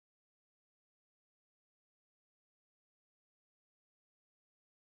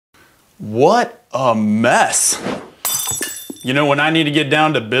What a mess. You know, when I need to get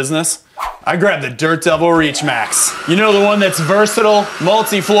down to business, I grab the Dirt Devil Reach Max. You know, the one that's versatile,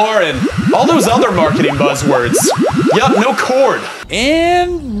 multi-floor, and all those other marketing buzzwords. Yup, no cord.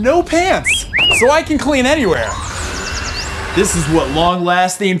 And no pants, so I can clean anywhere. This is what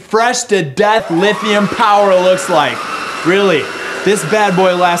long-lasting, fresh-to-death lithium power looks like. Really, this bad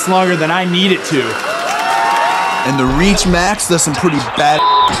boy lasts longer than I need it to. And the Reach Max does some pretty bad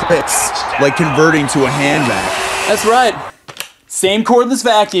tricks, like converting to a hand vac. That's right. Same cordless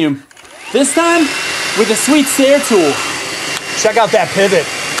vacuum. This time, with a sweet stair tool. Check out that pivot.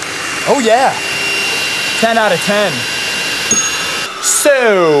 Oh yeah, 10 out of 10.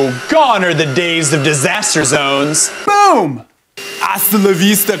 So, gone are the days of disaster zones. Boom! Hasta la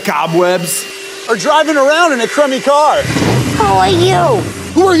vista, cobwebs. Or driving around in a crummy car. Who are you?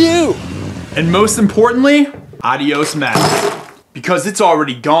 Who are you? And most importantly, adios Max. Because it's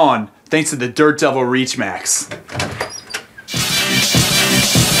already gone, thanks to the Dirt Devil Reach Max.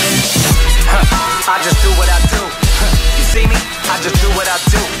 I just do what I do. You see me? I just do what I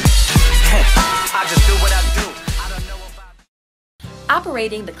do. I just do what I do. I don't know about...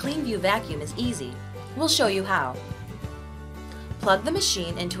 Operating the CleanView vacuum is easy. We'll show you how. Plug the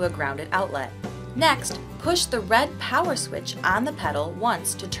machine into a grounded outlet. Next, push the red power switch on the pedal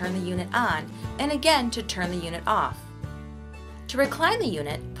once to turn the unit on and again to turn the unit off. To recline the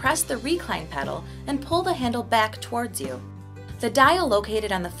unit, press the recline pedal and pull the handle back towards you. The dial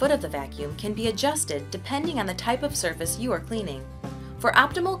located on the foot of the vacuum can be adjusted depending on the type of surface you are cleaning. For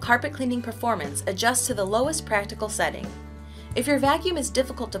optimal carpet cleaning performance, adjust to the lowest practical setting. If your vacuum is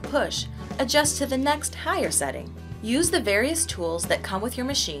difficult to push, adjust to the next higher setting. Use the various tools that come with your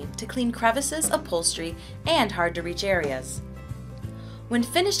machine to clean crevices, upholstery, and hard-to-reach areas. When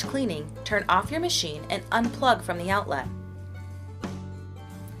finished cleaning, turn off your machine and unplug from the outlet.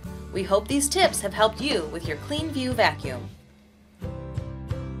 We hope these tips have helped you with your CleanView vacuum.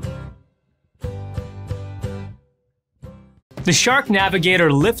 The Shark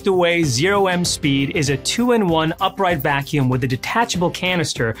Navigator Lift-Away 0M Speed is a 2-in-1 upright vacuum with a detachable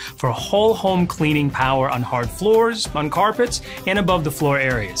canister for whole home cleaning power on hard floors, on carpets, and above the floor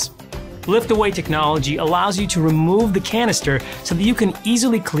areas. Lift-Away technology allows you to remove the canister so that you can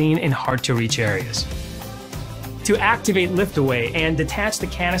easily clean in hard-to-reach areas. To activate Lift-Away and detach the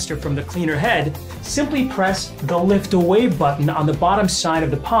canister from the cleaner head, simply press the Lift-Away button on the bottom side of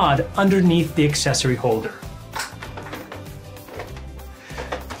the pod underneath the accessory holder.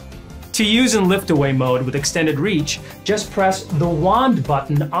 To use in lift-away mode with extended reach, just press the wand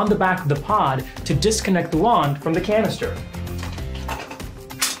button on the back of the pod to disconnect the wand from the canister.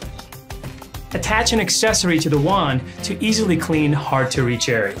 Attach an accessory to the wand to easily clean hard-to-reach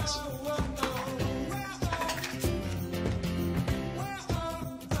areas.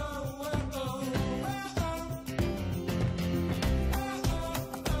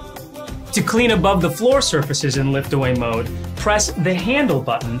 To clean above the floor surfaces in lift-away mode, press the handle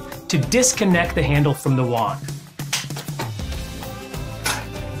button to disconnect the handle from the wand.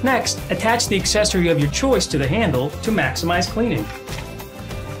 Next, attach the accessory of your choice to the handle to maximize cleaning.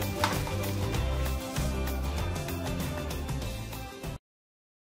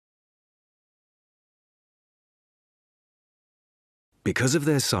 Because of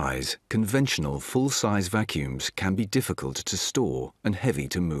their size, conventional full-size vacuums can be difficult to store and heavy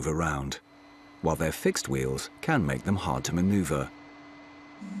to move around, while their fixed wheels can make them hard to maneuver.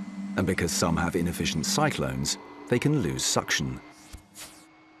 And because some have inefficient cyclones, they can lose suction.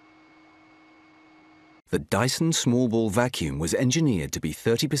 The Dyson Small Ball Vacuum was engineered to be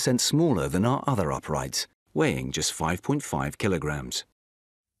 30% smaller than our other uprights, weighing just 5.5 kilograms.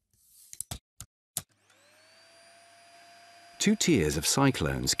 Two tiers of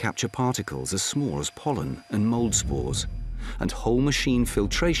cyclones capture particles as small as pollen and mold spores, and whole machine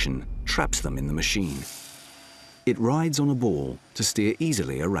filtration traps them in the machine. It rides on a ball to steer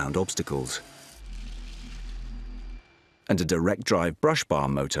easily around obstacles. And a direct drive brush bar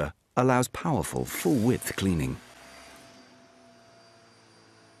motor allows powerful full-width cleaning.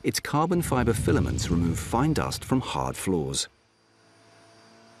 Its carbon fiber filaments remove fine dust from hard floors.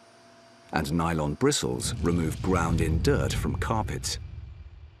 And nylon bristles remove ground-in dirt from carpets.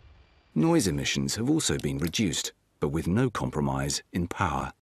 Noise emissions have also been reduced, but with no compromise in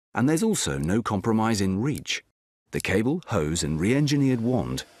power. And there's also no compromise in reach. The cable, hose and re-engineered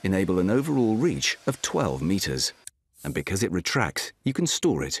wand enable an overall reach of 12 meters. And because it retracts, you can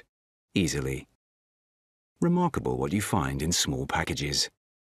store it easily. Remarkable what you find in small packages.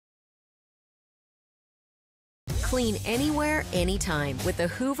 Clean anywhere, anytime with the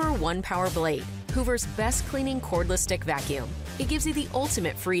Hoover One Power Blade. Hoover's best cleaning cordless stick vacuum. It gives you the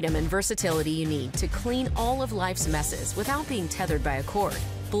ultimate freedom and versatility you need to clean all of life's messes without being tethered by a cord.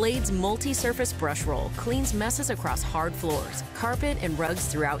 Blade's multi-surface brush roll cleans messes across hard floors, carpet, and rugs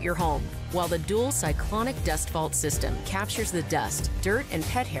throughout your home, while the dual cyclonic dust vault system captures the dust, dirt, and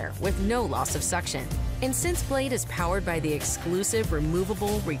pet hair with no loss of suction. And since Blade is powered by the exclusive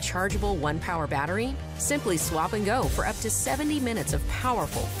removable, rechargeable 1-power battery, simply swap and go for up to 70 minutes of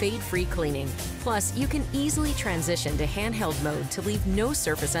powerful, fade-free cleaning. Plus, you can easily transition to handheld mode to leave no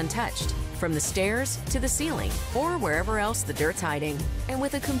surface untouched, from the stairs to the ceiling or wherever else the dirt's hiding. And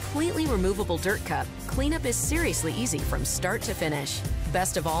with a completely removable dirt cup, cleanup is seriously easy from start to finish.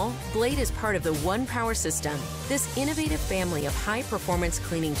 Best of all, Blade is part of the 1-Power system. This innovative family of high-performance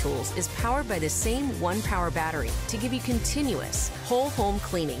cleaning tools is powered by the same 1-Power battery to give you continuous, whole-home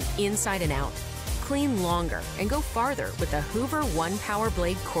cleaning inside and out. Clean longer and go farther with the Hoover 1-Power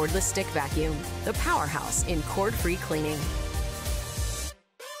Blade Cordless Stick Vacuum, the powerhouse in cord-free cleaning.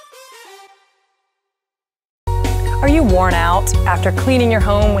 Are you worn out after cleaning your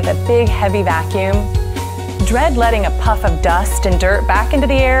home with a big, heavy vacuum? Dread letting a puff of dust and dirt back into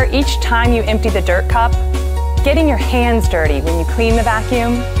the air each time you empty the dirt cup? Getting your hands dirty when you clean the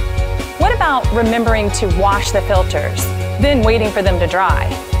vacuum? What about remembering to wash the filters, then waiting for them to dry?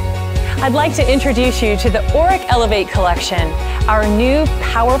 I'd like to introduce you to the Auric Elevate collection, our new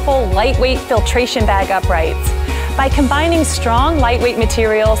powerful lightweight filtration bag uprights. By combining strong lightweight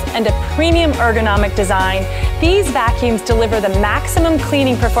materials and a premium ergonomic design, these vacuums deliver the maximum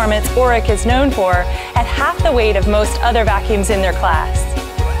cleaning performance Auric is known for at half the weight of most other vacuums in their class.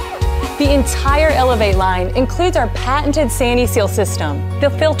 The entire Elevate line includes our patented SaniSeal system. The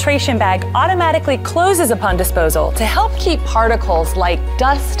filtration bag automatically closes upon disposal to help keep particles like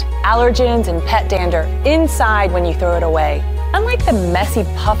dust, allergens, and pet dander inside when you throw it away, unlike the messy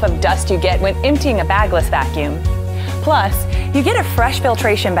puff of dust you get when emptying a bagless vacuum. Plus, you get a fresh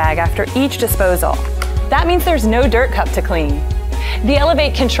filtration bag after each disposal. That means there's no dirt cup to clean. The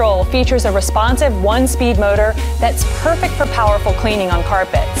Elevate Control features a responsive 1-speed motor that's perfect for powerful cleaning on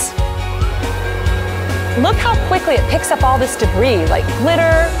carpets. Look how quickly it picks up all this debris like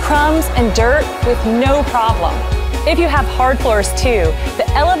glitter, crumbs, and dirt with no problem. If you have hard floors too, the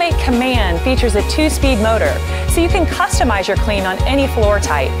Elevate Command features a 2-speed motor, so you can customize your clean on any floor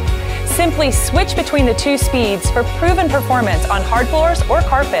type. Simply switch between the 2 speeds for proven performance on hard floors or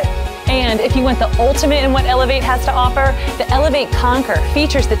carpet. And if you want the ultimate in what Elevate has to offer, the Elevate Conquer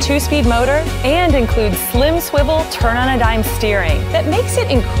features the 2-speed motor and includes slim swivel turn-on-a-dime steering that makes it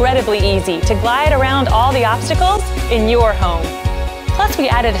incredibly easy to glide around all the obstacles in your home. Plus, we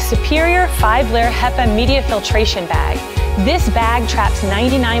added a superior 5-layer HEPA media filtration bag. This bag traps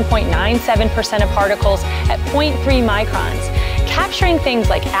 99.97% of particles at 0.3 microns, capturing things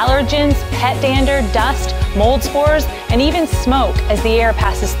like allergens, pet dander, dust, mold spores, and even smoke as the air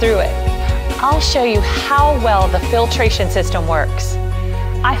passes through it. I'll show you how well the filtration system works.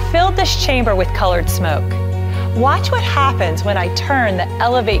 I filled this chamber with colored smoke. Watch what happens when I turn the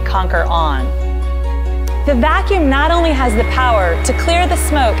Elevate Conquer on. The vacuum not only has the power to clear the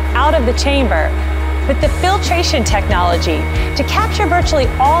smoke out of the chamber, but the filtration technology to capture virtually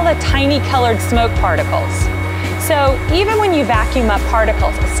all the tiny colored smoke particles. So even when you vacuum up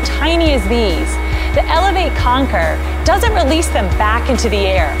particles as tiny as these, the Elevate Conquer doesn't release them back into the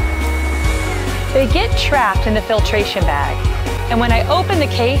air. They get trapped in the filtration bag, and when I open the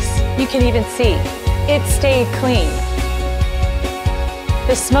case, you can even see it stayed clean.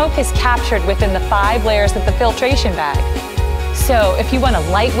 The smoke is captured within the 5 layers of the filtration bag. So if you want a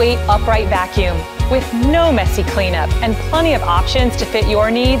lightweight, upright vacuum with no messy cleanup and plenty of options to fit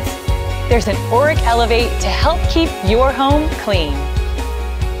your needs, there's an Auric Elevate to help keep your home clean.